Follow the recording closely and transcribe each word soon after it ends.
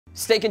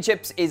Steak and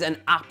chips is an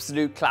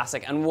absolute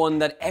classic and one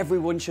that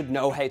everyone should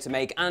know how to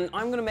make, and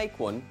I'm going to make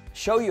one,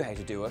 show you how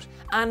to do it,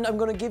 and I'm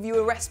going to give you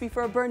a recipe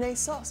for a béarnaise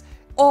sauce.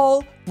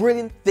 All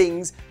brilliant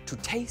things to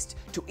taste,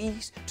 to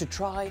eat, to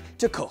try,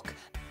 to cook.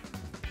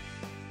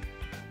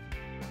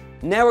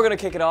 Now we're going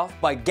to kick it off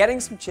by getting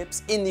some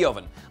chips in the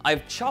oven.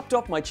 I've chopped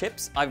up my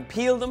chips, I've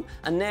peeled them,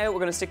 and now we're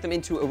going to stick them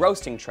into a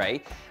roasting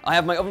tray. I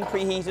have my oven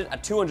preheated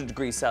at 200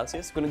 degrees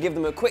Celsius. I'm going to give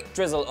them a quick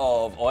drizzle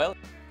of oil.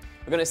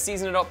 We're going to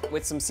season it up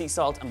with some sea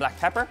salt and black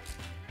pepper.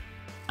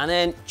 And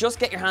then just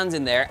get your hands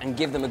in there and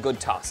give them a good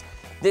toss.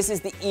 This is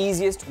the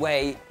easiest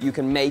way you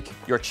can make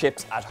your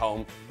chips at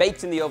home.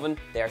 Baked in the oven,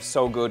 they are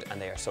so good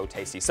and they are so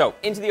tasty. So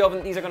into the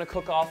oven, these are going to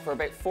cook off for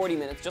about 40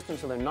 minutes, just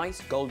until they're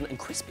nice, golden and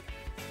crispy.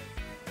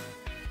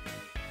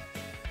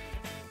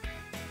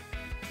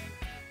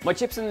 My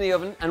chips are in the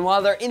oven, and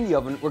while they're in the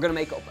oven, we're going to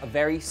make up a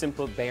very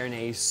simple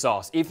béarnaise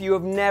sauce. If you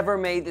have never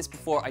made this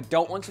before, I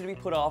don't want you to be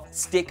put off.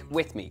 Stick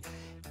with me.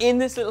 In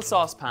this little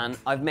saucepan,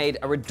 I've made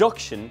a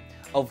reduction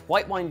of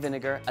white wine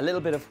vinegar, a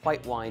little bit of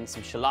white wine,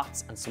 some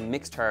shallots and some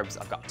mixed herbs.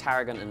 I've got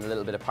tarragon and a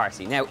little bit of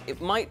parsley. Now,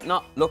 it might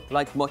not look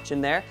like much in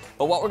there,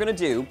 but what we're going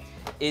to do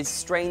is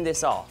strain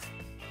this off.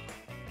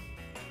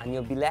 And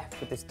you'll be left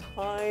with this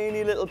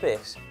tiny little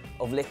bit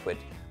of liquid.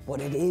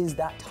 But it is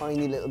that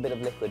tiny little bit of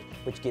liquid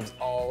which gives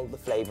all the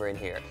flavour in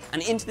here.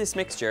 And into this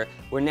mixture,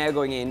 we're now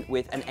going in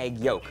with an egg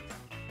yolk.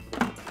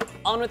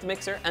 On with the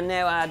mixer, and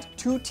now add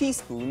 2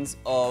 teaspoons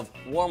of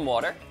warm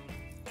water.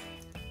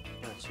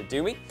 That should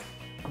do me.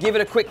 Give it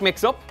a quick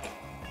mix up.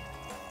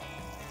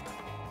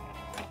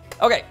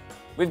 Okay,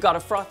 we've got a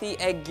frothy,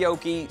 egg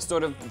yolky,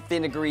 sort of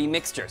vinegary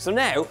mixture. So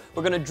now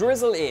we're going to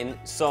drizzle in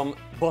some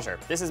butter.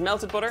 This is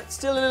melted butter,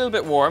 still a little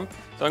bit warm.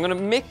 So I'm going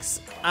to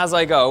mix as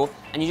I go,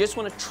 and you just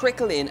want to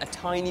trickle in a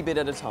tiny bit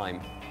at a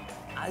time.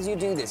 As you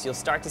do this, you'll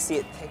start to see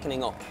it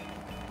thickening up.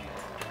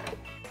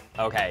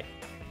 Okay.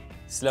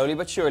 Slowly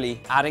but surely,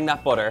 adding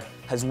that butter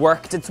has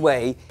worked its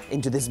way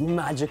into this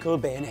magical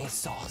béarnaise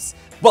sauce.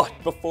 But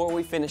before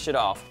we finish it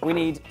off, we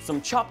need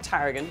some chopped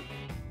tarragon.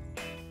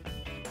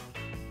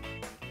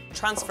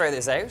 Transfer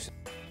this out.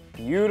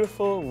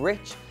 Beautiful,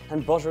 rich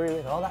and buttery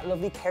with all that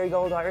lovely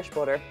Kerrygold Irish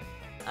butter.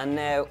 And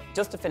now,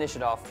 just to finish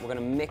it off, we're going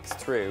to mix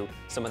through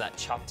some of that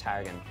chopped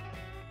tarragon.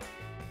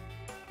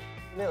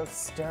 A little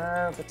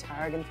stir of the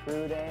tarragon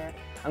through there.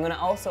 I'm going to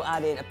also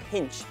add in a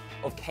pinch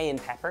of cayenne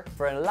pepper.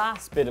 For a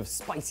last bit of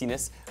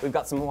spiciness, we've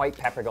got some white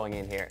pepper going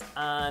in here.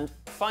 And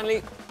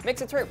finally,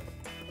 mix it through.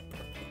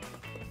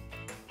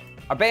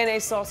 Our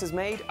béarnaise sauce is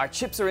made, our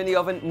chips are in the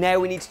oven. Now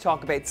we need to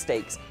talk about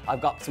steaks.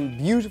 I've got some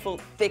beautiful,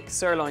 thick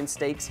sirloin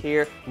steaks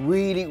here.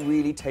 Really,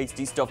 really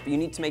tasty stuff, but you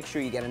need to make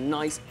sure you get a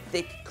nice,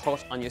 thick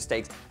cut on your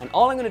steaks. And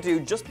all I'm going to do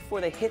just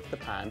before they hit the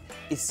pan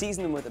is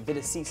season them with a bit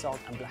of sea salt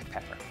and black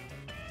pepper.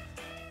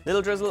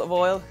 Little drizzle of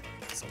oil,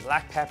 some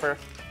black pepper,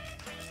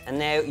 and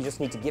now you just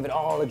need to give it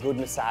all a good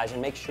massage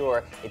and make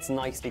sure it's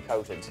nicely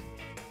coated.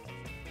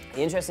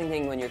 The interesting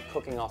thing when you're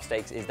cooking off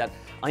steaks is that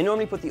I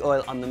normally put the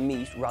oil on the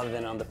meat rather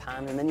than on the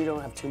pan, and then you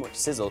don't have too much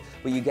sizzle,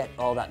 but you get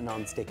all that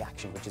non-stick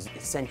action, which is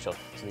essential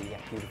so that you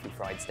get beautifully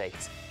fried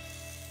steaks.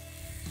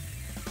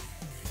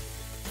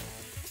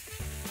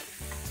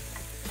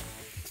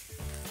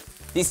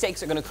 These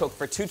steaks are going to cook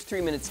for 2 to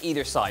 3 minutes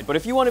either side, but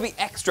if you want to be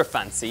extra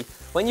fancy,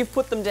 when you've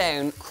put them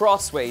down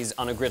crossways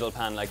on a griddle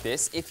pan like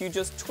this, if you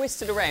just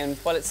twist it around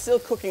while it's still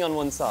cooking on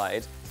one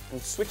side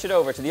and switch it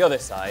over to the other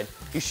side,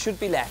 you should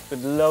be left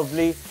with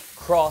lovely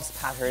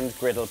cross-patterned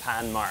griddle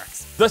pan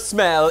marks. The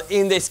smell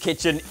in this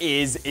kitchen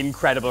is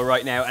incredible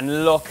right now,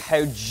 and look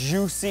how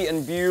juicy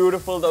and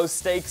beautiful those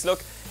steaks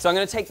look. So I'm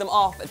going to take them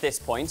off at this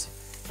point.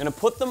 I'm going to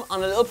put them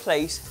on a little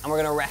plate and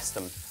we're going to rest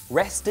them.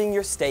 Resting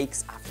your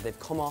steaks after they've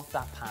come off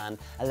that pan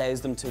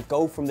allows them to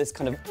go from this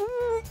kind of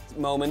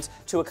moment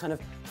to a kind of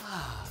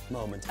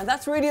moment. And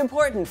that's really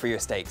important for your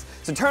steaks.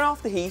 So turn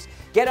off the heat,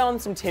 get on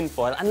some tin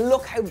foil, and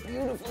look how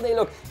beautiful they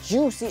look.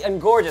 Juicy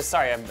and gorgeous.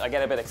 Sorry, I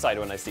get a bit excited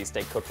when I see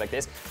steak cooked like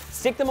this.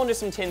 Stick them under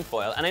some tin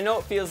foil, and I know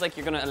it feels like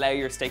you're going to allow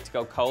your steak to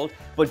go cold,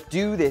 but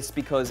do this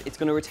because it's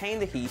going to retain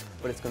the heat,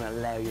 but it's going to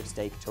allow your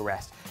steak to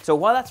rest. So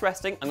while that's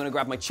resting, I'm going to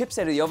grab my chips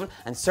out of the oven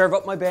and serve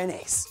up my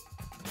béarnaise.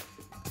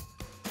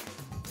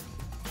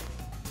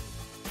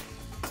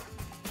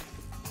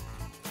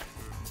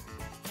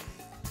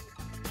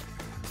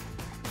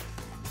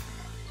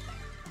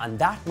 And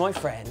that, my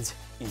friends,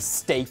 is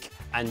steak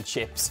and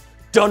chips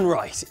done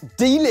right.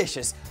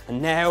 Delicious.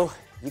 And now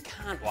you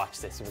can't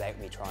watch this without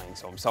me trying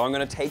some. So I'm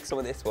going to take some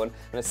of this one,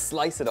 I'm going to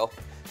slice it up,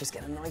 just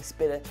get a nice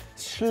bit of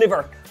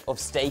sliver of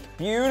steak,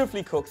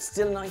 beautifully cooked,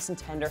 still nice and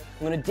tender.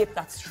 I'm going to dip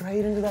that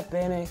straight into that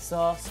béarnaise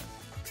sauce.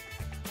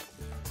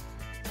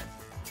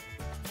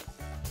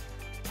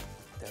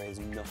 There is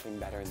nothing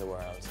better in the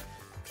world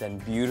than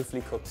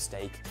beautifully cooked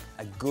steak,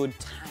 a good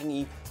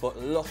tangy but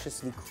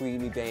lusciously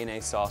creamy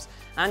béarnaise sauce,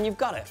 and you've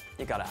got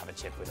to have a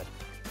chip with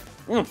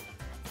it.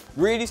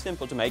 Really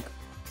simple to make,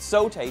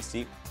 so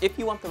tasty. If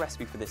you want the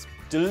recipe for this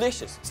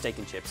delicious steak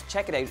and chips,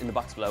 check it out in the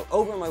box below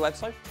over on my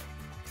website.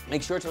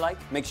 Make sure to like,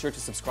 make sure to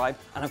subscribe,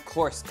 and of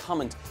course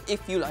comment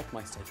if you like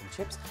my steak and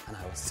chips, and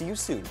I will see you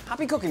soon.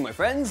 Happy cooking, my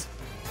friends!